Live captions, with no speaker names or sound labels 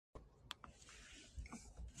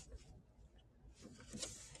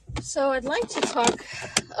So I'd like to talk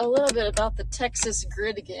a little bit about the Texas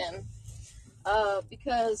grid again,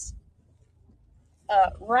 because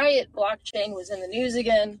Riot Blockchain was in the news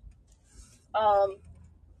again for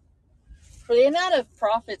the amount of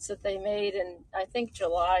profits that they made in, I think,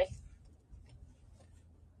 July.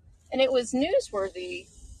 And it was newsworthy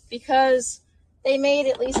because they made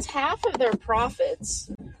at least half of their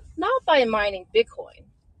profits, not by mining Bitcoin,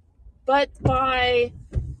 but by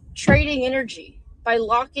trading energy, by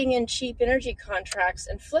locking in cheap energy contracts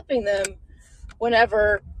and flipping them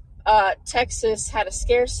whenever Texas had a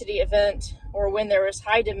scarcity event or when there was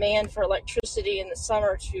high demand for electricity in the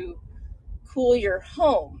summer to cool your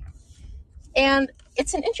home. And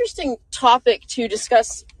it's an interesting topic to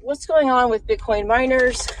discuss what's going on with Bitcoin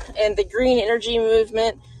miners and the green energy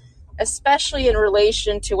movement, especially in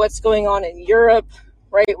relation to what's going on in Europe,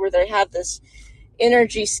 right, where they have this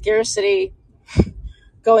energy scarcity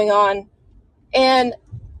going on. And,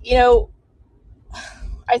 you know,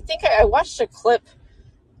 I think I watched a clip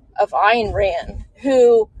of Ayn Rand,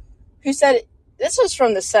 who said, this was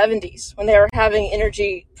from the 70s when they were having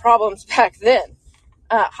energy problems back then,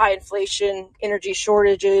 high inflation, energy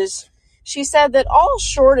shortages. She said that all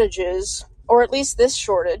shortages, or at least this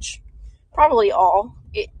shortage, probably all,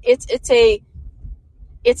 it's a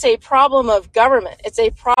problem of government. It's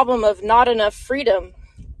a problem of not enough freedom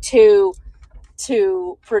to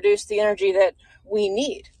produce the energy that we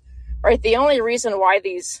need. Right? The only reason why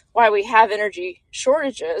we have energy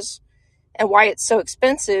shortages and why it's so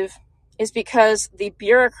expensive is because the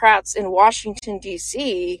bureaucrats in Washington,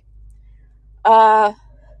 D.C. have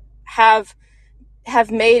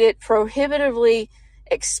made it prohibitively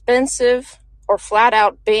expensive or flat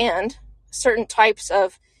out banned certain types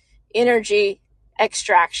of energy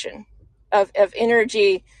extraction, of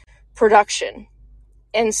energy production.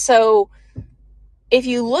 And so if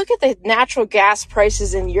you look at the natural gas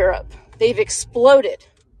prices in Europe, they've exploded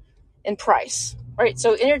in price, right?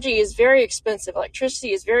 So energy is very expensive.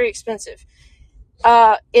 Electricity is very expensive.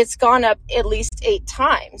 It's gone up at least 8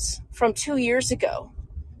 times from 2 years ago.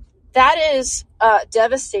 That is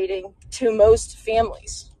devastating to most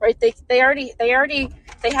families, right? They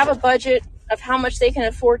have a budget of how much they can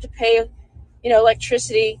afford to pay,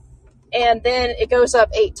 electricity, and then it goes up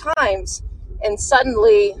 8 times, and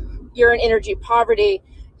suddenly you're in energy poverty.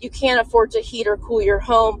 You can't afford to heat or cool your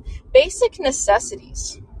home. Basic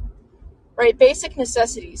necessities, right? Basic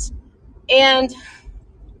necessities. And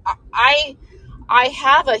I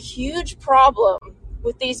have a huge problem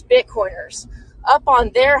with these Bitcoiners up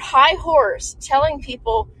on their high horse telling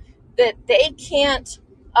people that they can't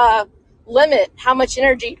limit how much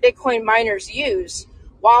energy Bitcoin miners use,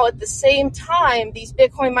 while at the same time, these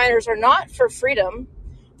Bitcoin miners are not for freedom.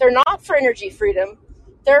 They're not for energy freedom.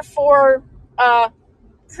 They're for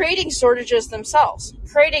creating shortages themselves,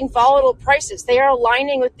 creating volatile prices. They are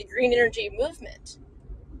aligning with the green energy movement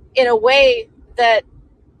in a way that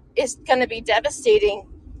is going to be devastating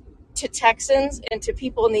to Texans and to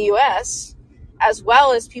people in the U.S., as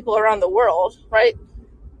well as people around the world, right?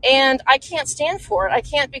 And I can't stand for it. I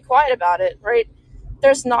can't be quiet about it, right?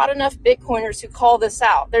 There's not enough Bitcoiners who call this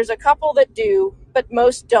out. There's a couple that do, but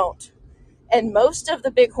most don't. And most of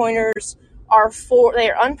the Bitcoiners they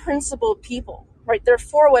are unprincipled people, right? They're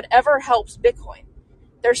for whatever helps Bitcoin.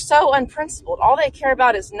 They're so unprincipled. All they care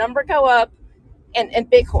about is number go up and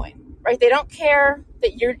Bitcoin, right? They don't care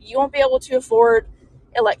that you won't be able to afford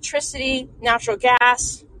electricity, natural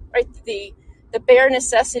gas, right? The bare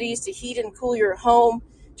necessities to heat and cool your home,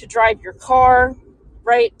 to drive your car,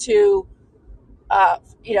 right? To, our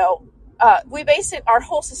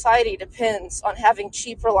whole society depends on having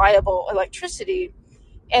cheap, reliable electricity.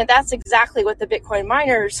 And that's exactly what the Bitcoin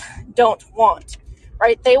miners don't want,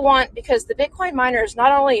 right? They want, because the Bitcoin miners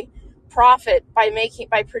not only profit by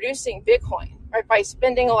producing Bitcoin, right? By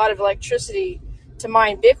spending a lot of electricity to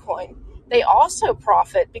mine Bitcoin, they also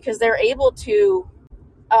profit because they're able to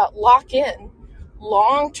lock in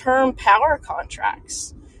long-term power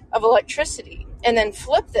contracts of electricity and then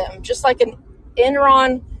flip them just like an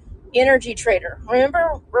Enron energy trader.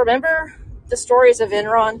 Remember the stories of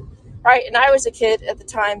Enron, right? And I was a kid at the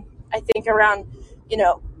time, I think around,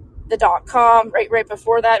 the .com, right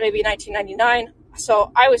before that, maybe 1999.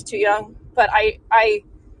 So I was too young, but I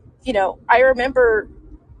remember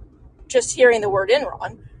just hearing the word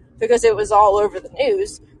Enron because it was all over the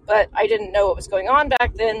news, but I didn't know what was going on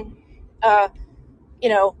back then,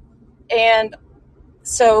 and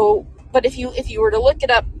so, but if you were to look it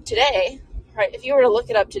up today, right,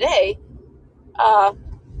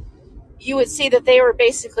 you would see that they were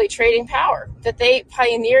basically trading power, that they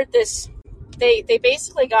pioneered this. They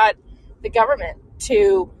basically got the government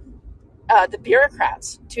to the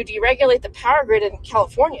bureaucrats to deregulate the power grid in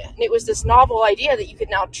California. And it was this novel idea that you could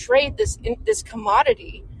now trade this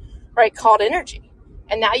commodity, right, called energy.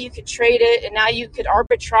 And now you could trade it, and now you could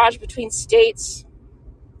arbitrage between states.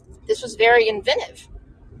 This was very inventive.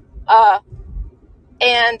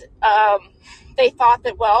 And they thought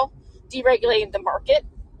that, well, deregulating the market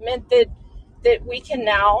meant that we can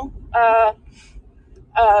now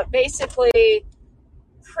basically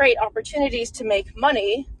create opportunities to make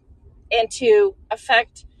money and to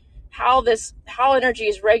affect how energy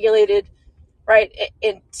is regulated, right?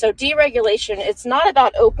 And so deregulation, it's not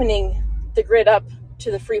about opening the grid up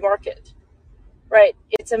to the free market, right?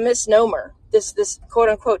 It's a misnomer, this quote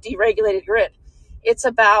unquote deregulated grid. It's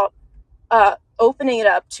about opening it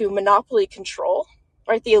up to monopoly control,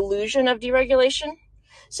 right? The illusion of deregulation.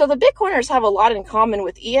 So the Bitcoiners have a lot in common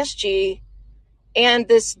with ESG and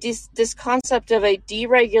this concept of a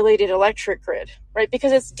deregulated electric grid, right?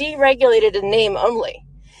 Because it's deregulated in name only.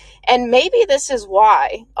 And maybe this is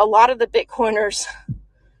why a lot of the Bitcoiners,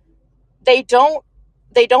 they don't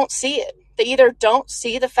see it. They either don't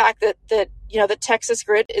see the fact that the Texas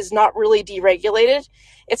grid is not really deregulated.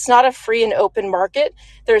 It's not a free and open market.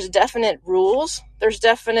 There's definite rules. There's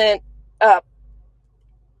definite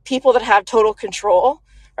people that have total control,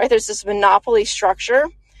 right? There's this monopoly structure.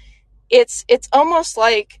 It's almost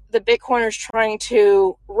like the Bitcoiners trying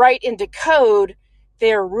to write into code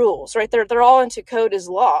their rules, right? They're all into code as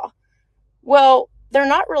law. Well, they're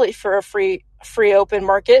not really for a free open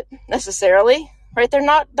market necessarily, right? They're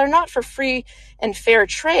not for free and fair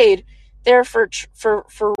trade. They're for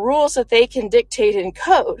rules that they can dictate in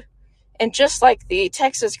code. And just like the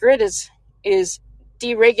Texas grid is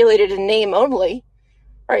deregulated in name only,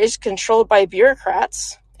 right? Is controlled by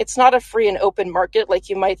bureaucrats. It's not a free and open market like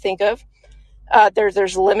you might think of.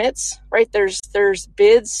 There's limits, right? There's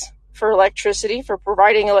bids for electricity, for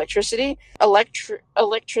providing electricity.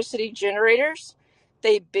 Electricity generators,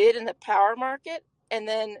 they bid in the power market, and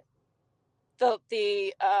then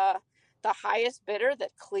the highest bidder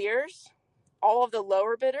that clears all of the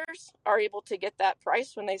lower bidders are able to get that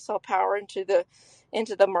price when they sell power into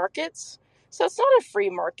the markets. So it's not a free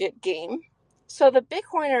market game. So the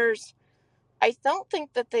Bitcoiners, I don't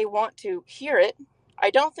think that they want to hear it.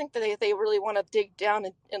 I don't think that they really want to dig down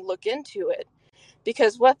and look into it,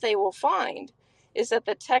 because what they will find is that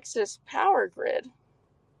the Texas power grid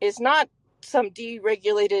is not some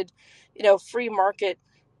deregulated, free market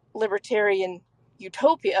libertarian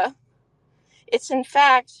utopia. It's in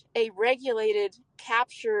fact a regulated,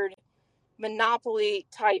 captured, monopoly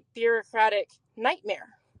type bureaucratic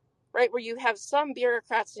nightmare, right? Where you have some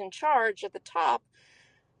bureaucrats in charge at the top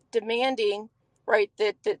demanding, right,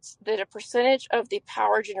 that a percentage of the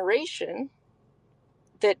power generation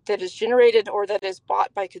that is generated or that is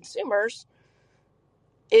bought by consumers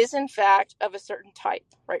is in fact of a certain type,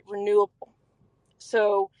 right, renewable.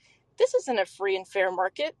 So this isn't a free and fair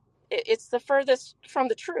market. It's the furthest from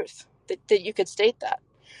the truth that you could state that.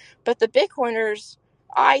 But the Bitcoiners,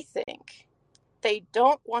 I think, they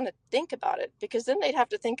don't want to think about it, because then they'd have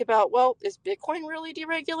to think about, well, is Bitcoin really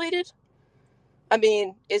deregulated? I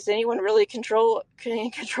mean, is anyone really in control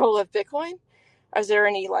of Bitcoin? Is there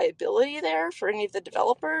any liability there for any of the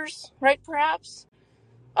developers, right, perhaps?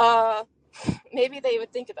 Maybe they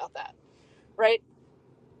would think about that, right,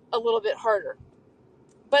 a little bit harder.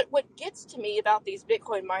 But what gets to me about these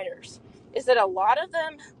Bitcoin miners is that a lot of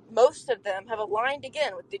them, most of them, have aligned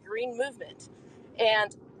again with the green movement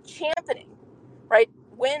and championing, right,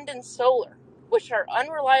 wind and solar, which are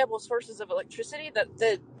unreliable sources of electricity that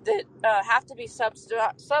have to be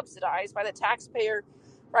subsidized by the taxpayer,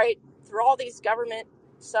 right, through all these government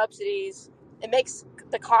subsidies. It makes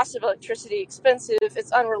the cost of electricity expensive.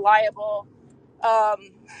 It's unreliable.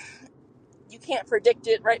 You can't predict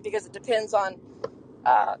it, right, because it depends on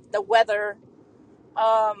the weather.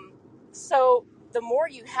 So the more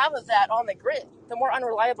you have of that on the grid, the more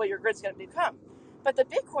unreliable your grid's going to become. But the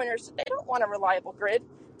Bitcoiners, they don't want a reliable grid.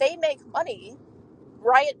 They make money.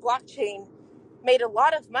 Riot Blockchain made a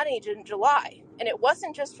lot of money in July, and it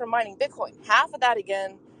wasn't just from mining Bitcoin. Half of that,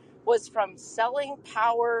 again, was from selling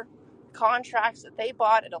power contracts that they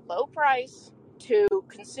bought at a low price to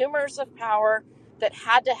consumers of power that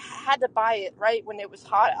had to buy it, right, when it was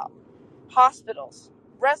hot out. Hospitals,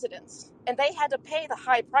 residents, and they had to pay the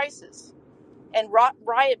high prices. And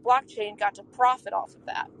Riot Blockchain got to profit off of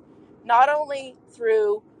that, not only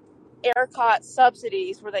through ERCOT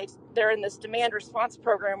subsidies, where they're in this demand response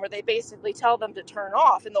program where they basically tell them to turn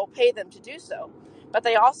off and they'll pay them to do so, but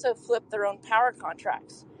they also flip their own power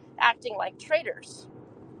contracts, acting like traders.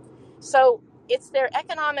 So it's their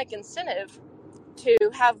economic incentive to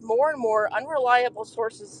have more and more unreliable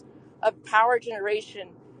sources of power generation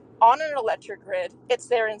on an electric grid. It's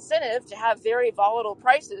their incentive to have very volatile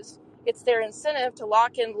prices. It's their incentive to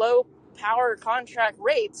lock in low power contract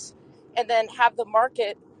rates and then have the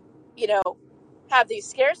market, have these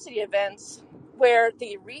scarcity events where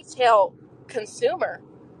the retail consumer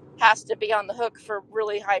has to be on the hook for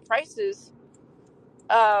really high prices,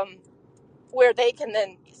 where they can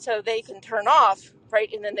turn off,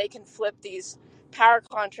 right? And then they can flip these power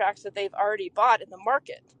contracts that they've already bought in the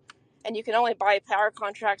market. And you can only buy power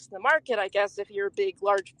contracts in the market, I guess, if you're a big,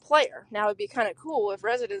 large player. Now, it'd be kind of cool if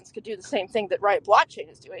residents could do the same thing that Riot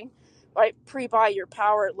Blockchain is doing, right? Pre-buy your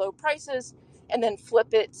power at low prices and then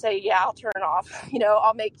flip it, say, yeah, I'll turn off.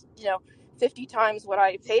 I'll make, 50 times what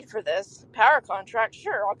I paid for this power contract.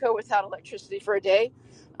 Sure, I'll go without electricity for a day.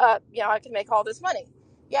 I can make all this money.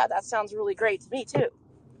 Yeah, that sounds really great to me, too.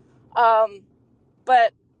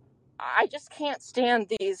 But I just can't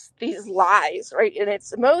stand these lies, right? And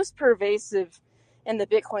it's most pervasive in the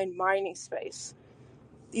Bitcoin mining space.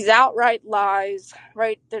 These outright lies,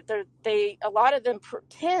 right? A lot of them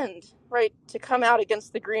pretend, right, to come out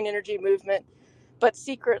against the green energy movement, but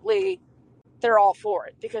secretly they're all for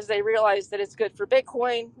it because they realize that it's good for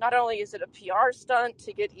Bitcoin. Not only is it a PR stunt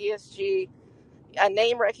to get ESG, a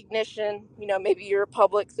name recognition, maybe you're a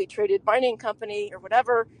publicly traded mining company or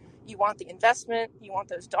whatever. You want the investment, you want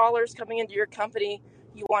those dollars coming into your company,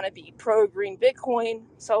 you want to be pro green Bitcoin.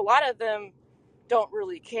 So a lot of them don't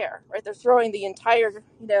really care, right? They're throwing the entire,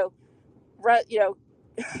 they're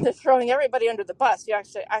throwing everybody under the bus who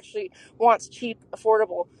actually wants cheap,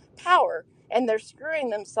 affordable power. And they're screwing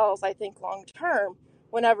themselves, I think, long term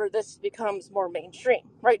whenever this becomes more mainstream.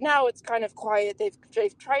 Right now, it's kind of quiet.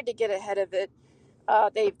 They've tried to get ahead of it.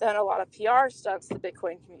 They've done a lot of PR stunts to the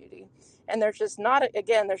Bitcoin community. And there's just not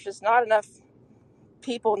enough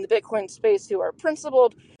people in the Bitcoin space who are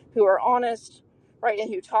principled, who are honest, right,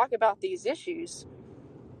 and who talk about these issues,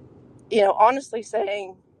 honestly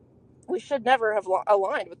saying we should never have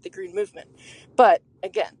aligned with the green movement. But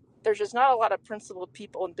again, there's just not a lot of principled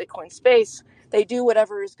people in Bitcoin space. They do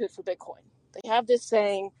whatever is good for Bitcoin. They have this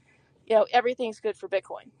saying, everything's good for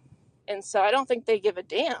Bitcoin. And so I don't think they give a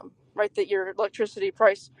damn, right, that your electricity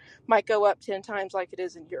price might go up 10 times like it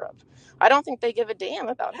is in Europe. I don't think they give a damn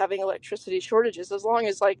about having electricity shortages as long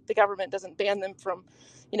as the government doesn't ban them from,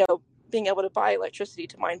 being able to buy electricity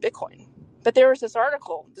to mine Bitcoin. But there was this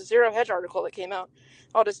article, the Zero Hedge article that came out.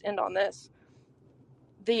 I'll just end on this.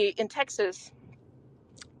 In Texas,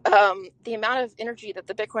 the amount of energy that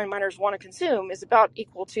the Bitcoin miners want to consume is about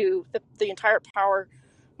equal to the entire power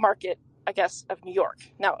market, I guess, of New York.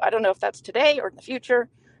 Now, I don't know if that's today or in the future,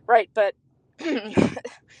 right? But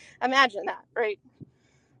imagine that, right?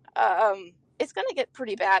 It's going to get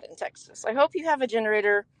pretty bad in Texas. I hope you have a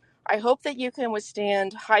generator. I hope that you can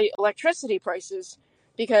withstand high electricity prices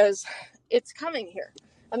because it's coming here.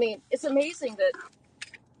 I mean, it's amazing that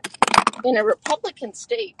in a Republican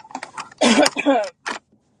state,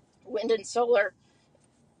 wind and solar,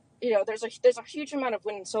 there's a huge amount of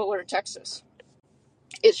wind and solar in Texas.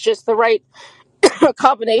 It's just the right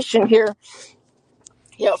combination here,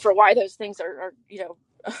 for why those things are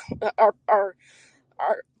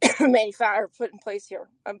manufactured, put in place here.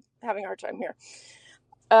 I'm having a hard time here.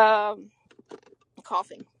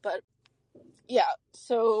 Coughing, but yeah.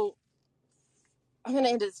 So I'm gonna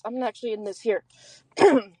end this. I'm actually in this here.